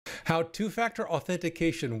how two-factor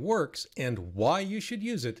authentication works and why you should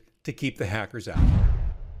use it to keep the hackers out.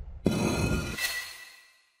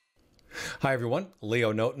 Hi everyone,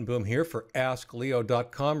 Leo Notenboom here for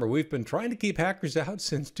askleo.com, where we've been trying to keep hackers out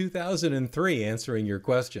since 2003, answering your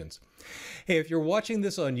questions. Hey, if you're watching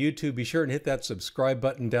this on YouTube, be sure and hit that subscribe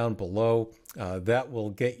button down below. That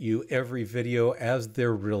will get you every video as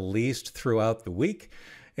they're released throughout the week.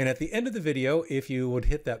 And at the end of the video, if you would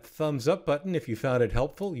hit that thumbs up button if you found it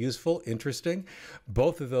helpful, useful, interesting,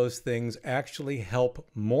 both of those things actually help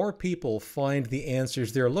more people find the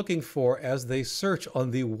answers they're looking for as they search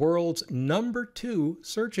on the world's #2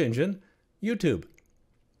 search engine, YouTube.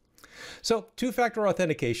 So two-factor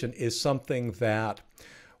authentication is something that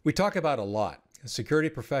we talk about a lot. Security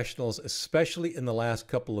professionals, especially in the last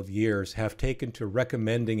couple of years, have taken to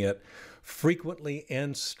recommending it frequently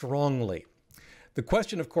and strongly. The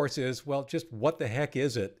question, of course, is, well, just what the heck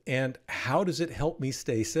is it and how does it help me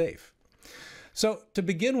stay safe? So to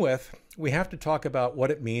begin with, we have to talk about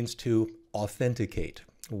what it means to authenticate.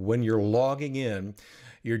 When you're logging in,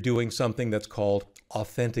 you're doing something that's called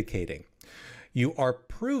authenticating. You are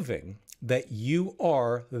proving that you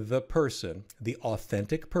are the person, the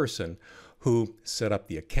authentic person, who set up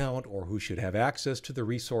the account or who should have access to the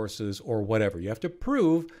resources or whatever. You have to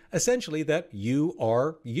prove, essentially, that you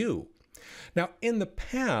are you. Now, in the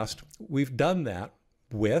past, we've done that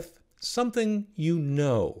with something you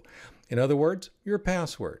know. In other words, your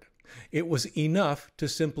password. It was enough to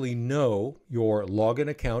simply know your login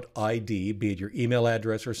account ID, be it your email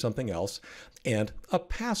address or something else, and a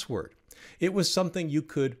password. It was something you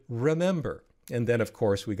could remember. And then, of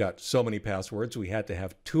course, we got so many passwords, we had to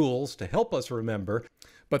have tools to help us remember.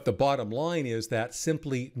 But the bottom line is that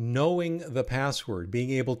simply knowing the password,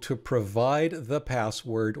 being able to provide the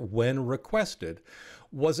password when requested,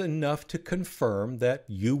 was enough to confirm that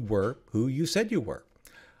you were who you said you were,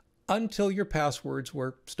 until your passwords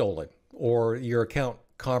were stolen or your account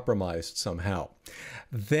compromised somehow.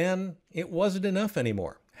 Then it wasn't enough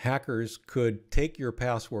anymore. Hackers could take your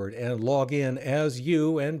password and log in as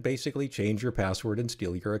you and basically change your password and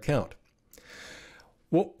steal your account.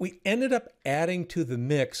 What we ended up adding to the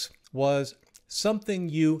mix was something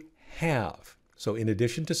you have. So in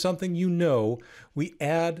addition to something you know, we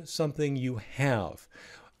add something you have.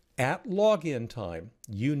 At login time,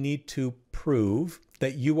 you need to prove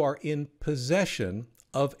that you are in possession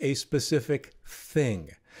of a specific thing.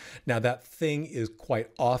 Now, that thing is quite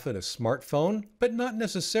often a smartphone, but not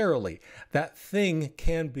necessarily. That thing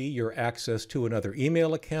can be your access to another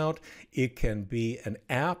email account. It can be an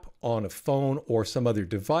app on a phone or some other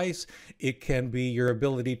device. It can be your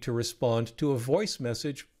ability to respond to a voice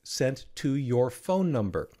message sent to your phone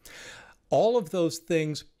number. All of those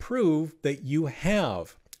things prove that you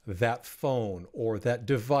have that phone or that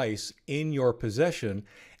device in your possession,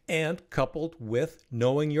 and coupled with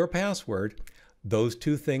knowing your password, those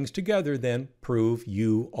two things together then prove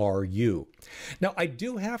you are you. Now, I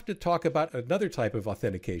do have to talk about another type of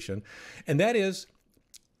authentication, and that is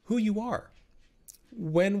who you are.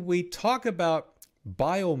 When we talk about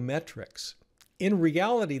biometrics, in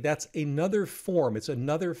reality, that's another form, it's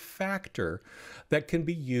another factor that can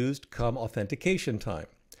be used come authentication time.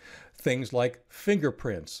 Things like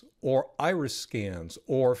fingerprints or iris scans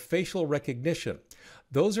or facial recognition.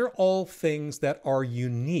 Those are all things that are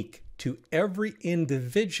unique to every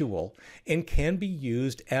individual and can be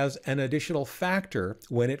used as an additional factor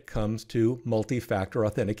when it comes to multi-factor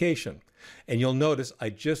authentication. And you'll notice I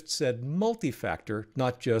just said multi-factor,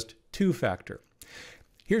 not just two-factor.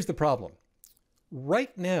 Here's the problem.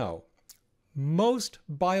 Right now, most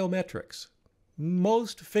biometrics,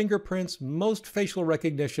 most fingerprints, most facial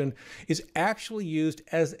recognition is actually used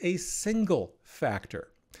as a single factor.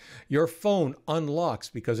 Your phone unlocks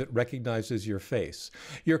because it recognizes your face.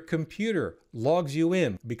 Your computer logs you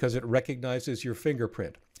in because it recognizes your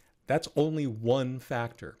fingerprint. That's only one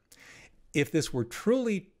factor. If this were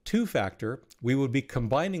truly two-factor, we would be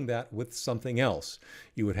combining that with something else.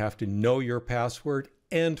 You would have to know your password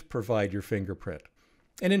and provide your fingerprint.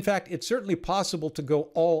 And in fact, it's certainly possible to go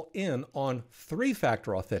all in on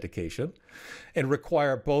three-factor authentication and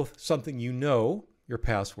require both something you know, your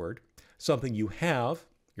password, something you have,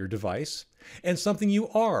 your device, and something you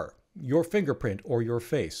are, your fingerprint or your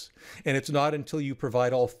face. And it's not until you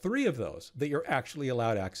provide all three of those that you're actually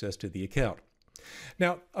allowed access to the account.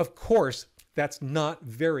 Now, of course, that's not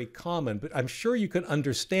very common, but I'm sure you can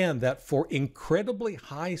understand that for incredibly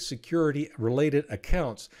high security related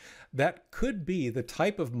accounts, that could be the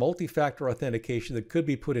type of multi-factor authentication that could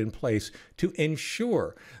be put in place to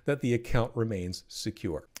ensure that the account remains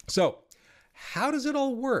secure. So, how does it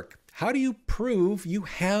all work? How do you prove you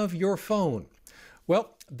have your phone?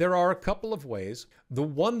 Well, there are a couple of ways. The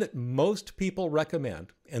one that most people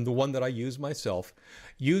recommend, and the one that I use myself,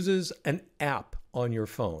 uses an app on your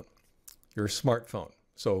phone, your smartphone.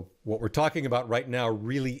 So what we're talking about right now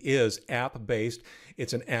really is app-based.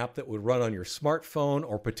 It's an app that would run on your smartphone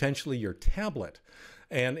or potentially your tablet.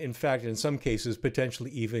 And in fact, in some cases,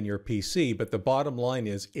 potentially even your PC. But the bottom line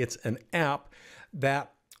is it's an app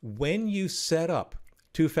that when you set up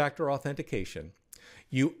two-factor authentication,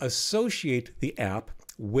 you associate the app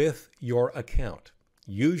with your account,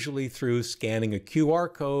 usually through scanning a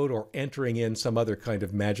QR code or entering in some other kind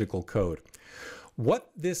of magical code.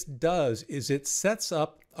 What this does is it sets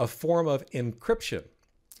up a form of encryption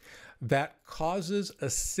that causes a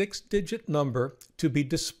 6-digit number to be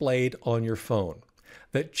displayed on your phone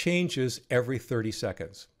that changes every 30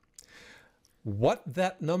 seconds. What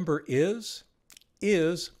that number is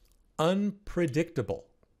unpredictable.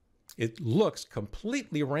 It looks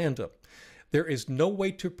completely random. There is no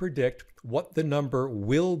way to predict what the number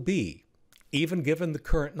will be, even given the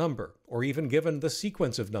current number or even given the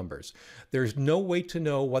sequence of numbers. There's no way to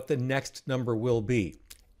know what the next number will be,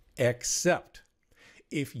 except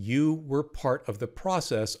if you were part of the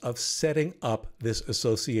process of setting up this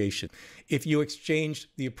association. If you exchanged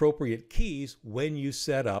the appropriate keys when you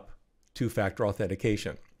set up two-factor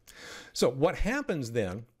authentication. So what happens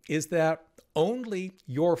then is that only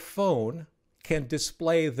your phone can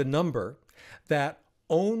display the number that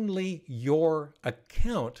only your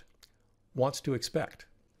account wants to expect.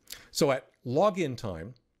 So at login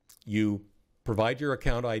time, you provide your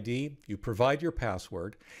account ID, you provide your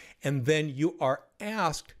password, and then you are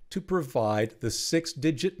asked to provide the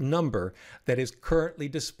 6-digit number that is currently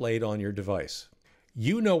displayed on your device.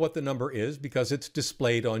 You know what the number is because it's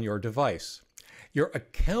displayed on your device. Your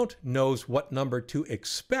account knows what number to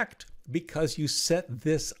expect because you set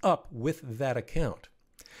this up with that account.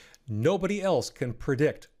 Nobody else can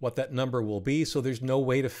predict what that number will be, so there's no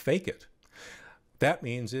way to fake it. That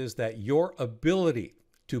means is that your ability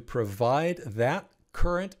to provide that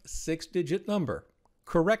current 6-digit number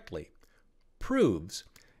correctly proves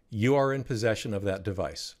you are in possession of that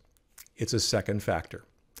device. It's a second factor.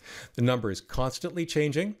 The number is constantly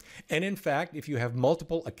changing, and in fact, if you have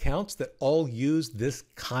multiple accounts that all use this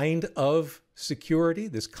kind of security,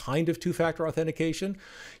 this kind of two-factor authentication,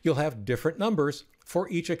 you'll have different numbers for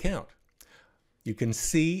each account. You can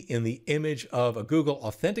see in the image of a Google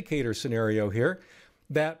Authenticator scenario here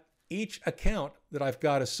that each account that I've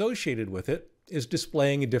got associated with it is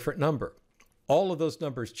displaying a different number. All of those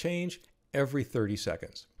numbers change every 30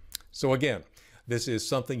 seconds. So again, this is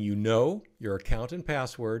something you know, your account and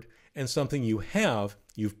password, and something you have,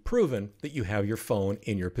 you've proven that you have your phone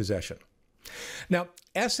in your possession. Now,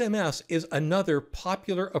 SMS is another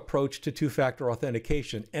popular approach to two-factor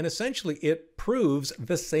authentication, and essentially it proves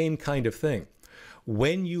the same kind of thing.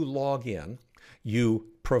 When you log in, you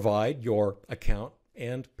provide your account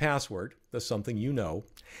and password, that's something you know,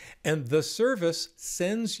 and the service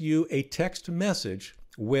sends you a text message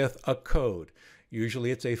with a code.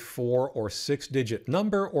 Usually it's a 4 or 6-digit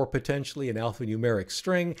number or potentially an alphanumeric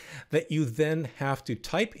string that you then have to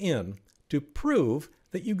type in to prove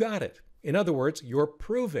that you got it. In other words, you're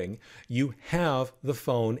proving you have the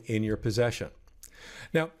phone in your possession.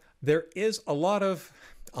 Now, there is a lot of,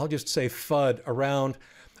 I'll just say FUD around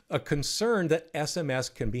a concern that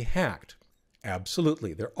SMS can be hacked.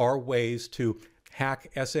 Absolutely, there are ways to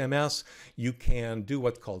hack SMS. You can do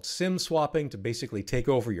what's called SIM swapping to basically take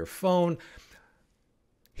over your phone.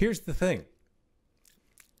 Here's the thing.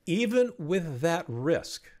 Even with that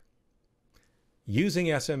risk, using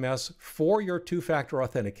SMS for your two-factor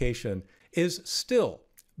authentication is still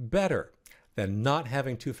better than not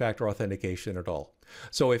having two-factor authentication at all.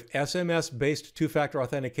 So if SMS-based two-factor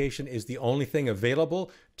authentication is the only thing available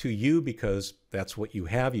to you because that's what you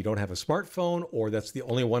have, you don't have a smartphone, or that's the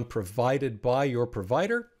only one provided by your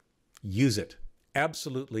provider, use it.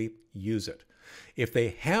 Absolutely use it. If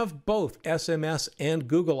they have both SMS and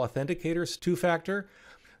Google Authenticators two-factor,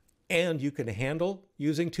 and you can handle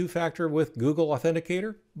using two-factor with Google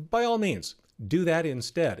Authenticator, by all means, do that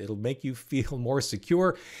instead. It'll make you feel more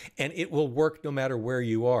secure, and it will work no matter where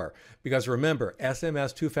you are. Because remember,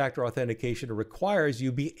 SMS two-factor authentication requires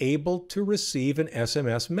you be able to receive an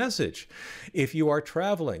SMS message. If you are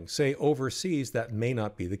traveling, say overseas, that may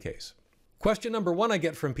not be the case. Question number one I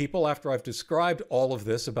get from people after I've described all of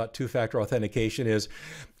this about two-factor authentication is,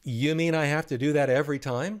 you mean I have to do that every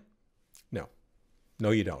time? No.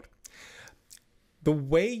 No, you don't. The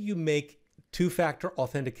way you make two-factor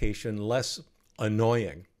authentication less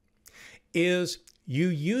annoying is you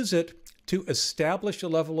use it to establish a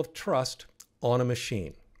level of trust on a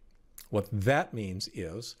machine. What that means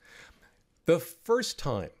is The first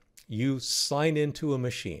time you sign into a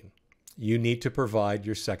machine, you need to provide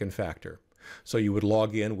your second factor. So you would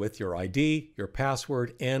log in with your ID, your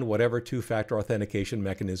password, and whatever two-factor authentication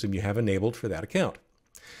mechanism you have enabled for that account.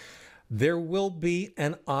 There will be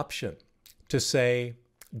an option to say,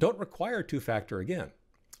 don't require two-factor again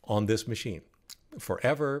on this machine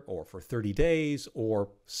forever or for 30 days or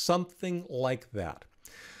something like that.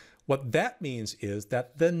 What that means is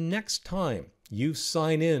that the next time you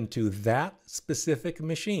sign in to that specific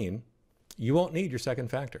machine, you won't need your second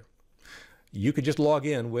factor. You can just log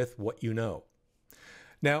in with what you know.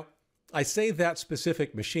 Now, I say that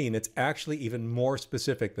specific machine, it's actually even more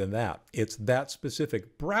specific than that. It's that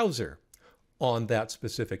specific browser on that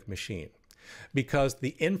specific machine. Because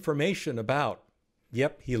the information about,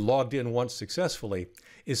 yep, he logged in once successfully,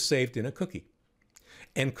 is saved in a cookie.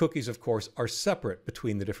 And cookies, of course, are separate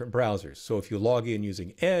between the different browsers. So if you log in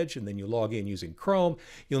using Edge and then you log in using Chrome,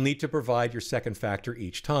 you'll need to provide your second factor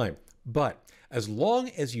each time. But as long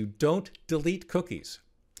as you don't delete cookies,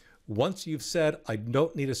 once you've said, I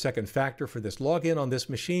don't need a second factor for this login on this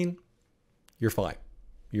machine, you're fine.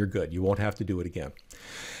 You're good. You won't have to do it again.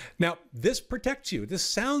 Now, this protects you. This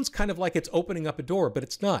sounds kind of like it's opening up a door, but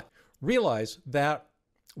it's not. Realize that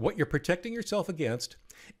what you're protecting yourself against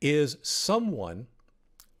is someone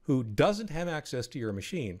who doesn't have access to your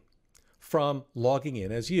machine from logging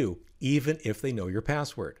in as you, even if they know your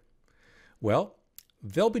password. Well,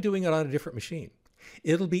 they'll be doing it on a different machine.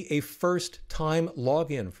 It'll be a first-time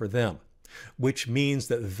login for them, which means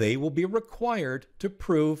that they will be required to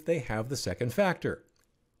prove they have the second factor.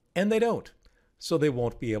 And they don't, so they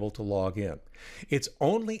won't be able to log in. It's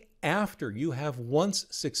only after you have once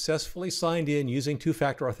successfully signed in using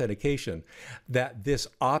two-factor authentication that this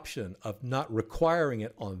option of not requiring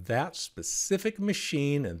it on that specific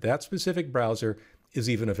machine and that specific browser is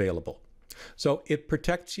even available. So it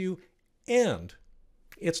protects you and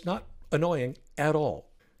it's not annoying at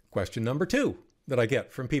all. Question number 2 that I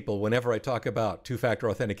get from people whenever I talk about two-factor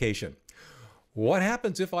authentication. What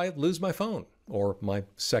happens if I lose my phone or my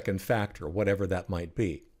second factor, whatever that might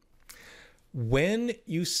be? When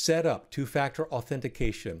you set up two-factor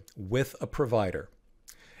authentication with a provider,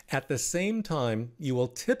 at the same time, you will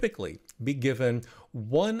typically be given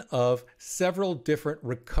one of several different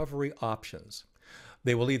recovery options.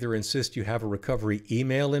 They will either insist you have a recovery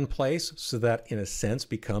email in place, so that in a sense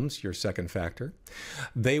becomes your second factor.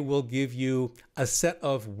 They will give you a set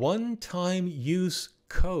of one-time use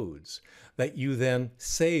codes that you then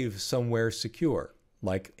save somewhere secure,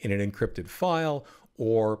 like in an encrypted file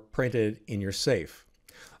or printed in your safe.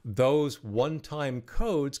 Those one-time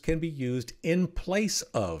codes can be used in place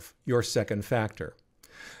of your second factor.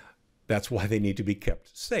 That's why they need to be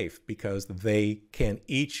kept safe, because they can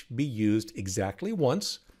each be used exactly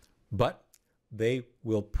once, but they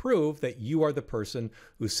will prove that you are the person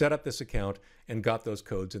who set up this account and got those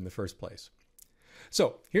codes in the first place.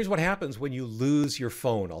 So here's what happens when you lose your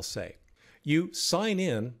phone, I'll say. You sign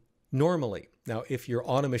in normally. Now, if you're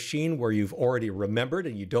on a machine where you've already remembered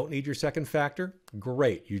and you don't need your second factor,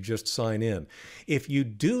 great, you just sign in. If you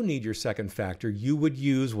do need your second factor, you would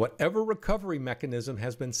use whatever recovery mechanism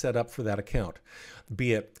has been set up for that account,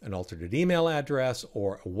 be it an alternate email address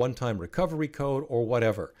or a one-time recovery code or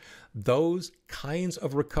whatever. Those kinds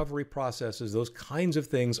of recovery processes, those kinds of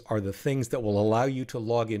things are the things that will allow you to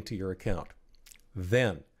log into your account.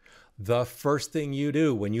 Then, the first thing you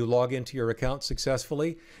do when you log into your account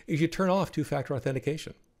successfully is you turn off two-factor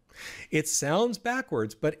authentication. It sounds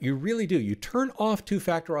backwards, but you really do. You turn off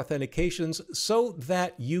two-factor authentications so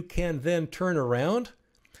that you can then turn around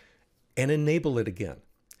and enable it again.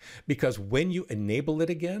 Because when you enable it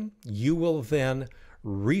again, you will then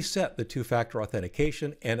reset the two-factor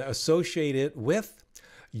authentication and associate it with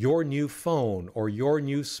your new phone or your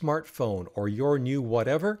new smartphone or your new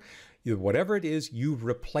whatever it is you've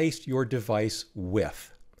replaced your device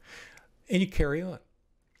with. And you carry on.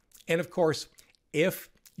 And of course, if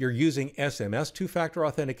you're using SMS two-factor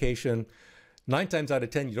authentication, 9 times out of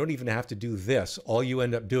 10, you don't even have to do this. All you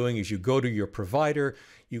end up doing is you go to your provider,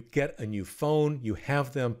 you get a new phone, you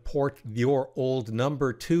have them port your old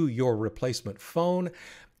number to your replacement phone,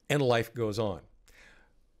 and life goes on.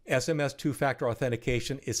 SMS two-factor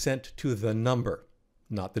authentication is sent to the number,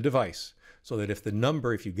 not the device. So that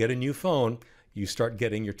if you get a new phone, you start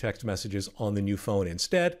getting your text messages on the new phone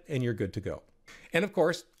instead, and you're good to go. And of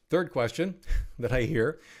course, third question that I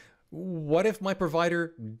hear, what if my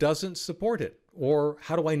provider doesn't support it? Or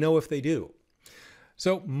how do I know if they do?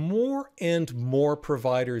 So more and more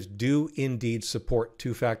providers do indeed support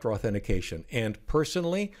two-factor authentication. And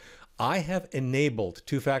personally, I have enabled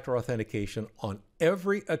two-factor authentication on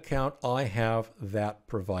every account I have that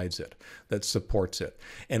provides it, that supports it.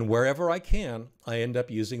 And wherever I can, I end up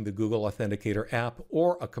using the Google Authenticator app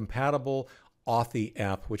or a compatible Authy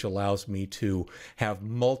app, which allows me to have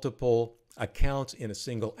multiple accounts in a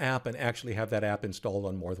single app and actually have that app installed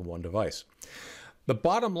on more than one device. The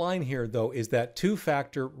bottom line here, though, is that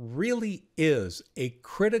two-factor really is a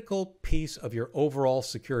critical piece of your overall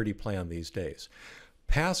security plan these days.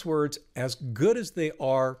 Passwords, as good as they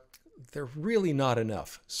are, they're really not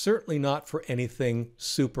enough. Certainly not for anything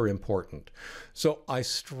super important. So I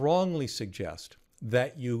strongly suggest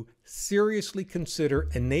that you seriously consider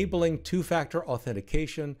enabling two-factor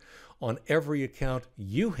authentication on every account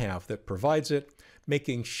you have that provides it,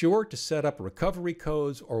 making sure to set up recovery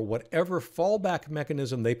codes or whatever fallback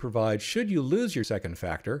mechanism they provide should you lose your second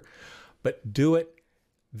factor, but do it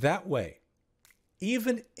that way.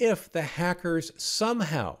 Even if the hackers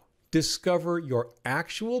somehow discover your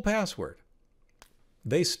actual password,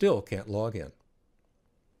 they still can't log in.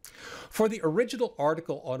 For the original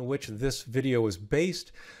article on which this video is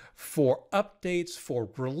based, for updates, for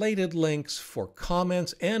related links, for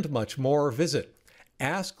comments, and much more, visit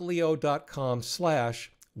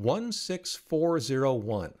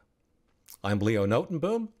askleo.com/16401. I'm Leo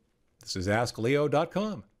Notenboom. This is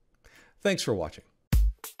askleo.com. Thanks for watching.